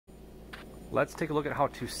let's take a look at how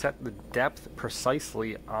to set the depth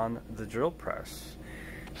precisely on the drill press.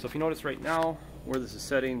 So if you notice right now where this is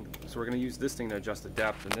setting, so we're going to use this thing to adjust the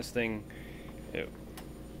depth, and this thing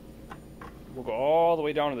will go all the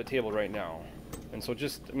way down to the table right now. And so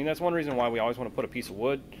that's one reason why we always want to put a piece of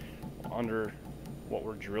wood under what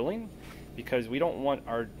we're drilling, because we don't want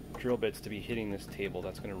our drill bits to be hitting this table.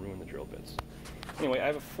 That's going to ruin the drill bits. Anyway, I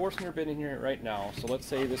have a Forstner bit in here right now, so let's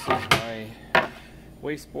say this is my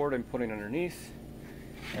waste board I'm putting underneath,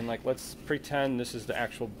 and let's pretend this is the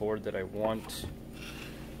actual board that I want.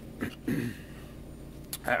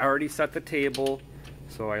 I already set the table,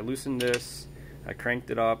 so I loosened this, I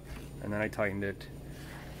cranked it up, and then I tightened it.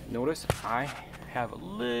 Notice I have a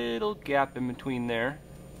little gap in between there.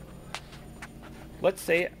 Let's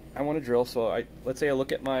say I want to drill, let's say I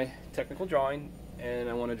look at my technical drawing and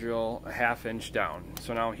I want to drill a 1/2 inch down.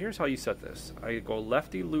 So now here's how you set this. I go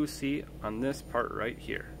lefty-loosey on this part right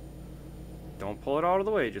here. Don't pull it out of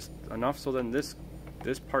the way, just enough so then this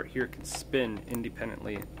part here can spin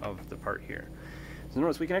independently of the part here. So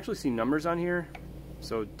notice we can actually see numbers on here.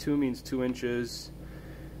 So 2 means 2 inches.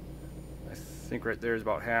 I think right there is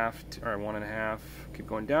about 1/2 or 1.5. Keep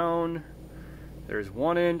going down. There's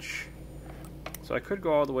 1 inch. So I could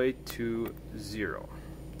go all the way to 0.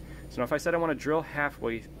 So now if I said I want to drill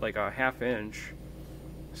halfway, like a 1/2 inch,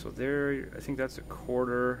 so there, I think that's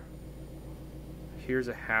 1/4. Here's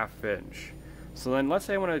a 1/2 inch. So then let's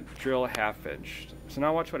say I want to drill a 1/2 inch. So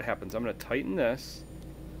now watch what happens. I'm going to tighten this.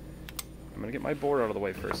 I'm going to get my board out of the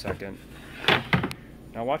way for a second.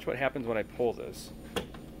 Now watch what happens when I pull this.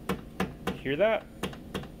 Hear that?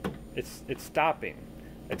 It's stopping.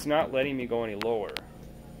 It's not letting me go any lower.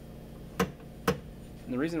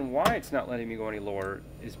 And the reason why it's not letting me go any lower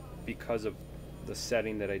is because of the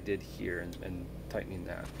setting that I did here and tightening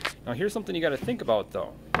that. Now here's something you got to think about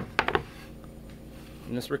though.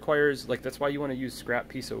 And this requires, that's why you want to use scrap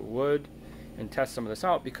piece of wood and test some of this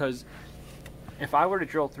out, because if I were to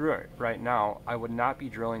drill through it right now, I would not be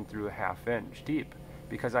drilling through a 1/2 inch deep,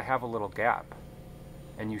 because I have a little gap.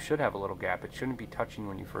 And you should have a little gap. It shouldn't be touching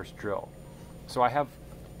when you first drill. So I have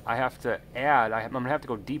to add, I'm going to have to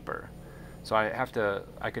go deeper. So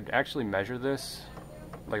I could actually measure this.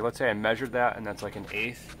 Let's say I measured that and that's like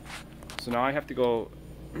 1/8. So now I have to go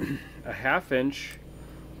a 1/2 inch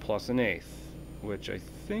plus 1/8, which I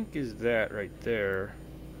think is that right there.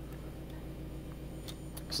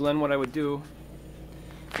 So then what I would do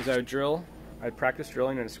is I'd practice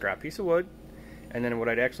drilling in a scrap piece of wood, and then what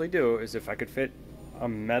I'd actually do is, if I could fit a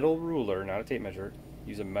metal ruler, not a tape measure,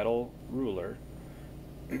 use a metal ruler,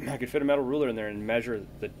 I could fit a metal ruler in there and measure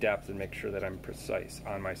the depth and make sure that I'm precise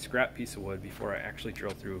on my scrap piece of wood before I actually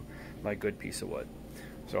drill through my good piece of wood.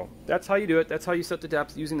 So that's how you do it. That's how you set the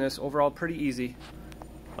depth using this. Overall, pretty easy.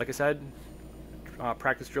 Like I said,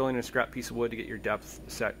 practice drilling in a scrap piece of wood to get your depth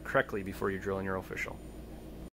set correctly before you drill in your official.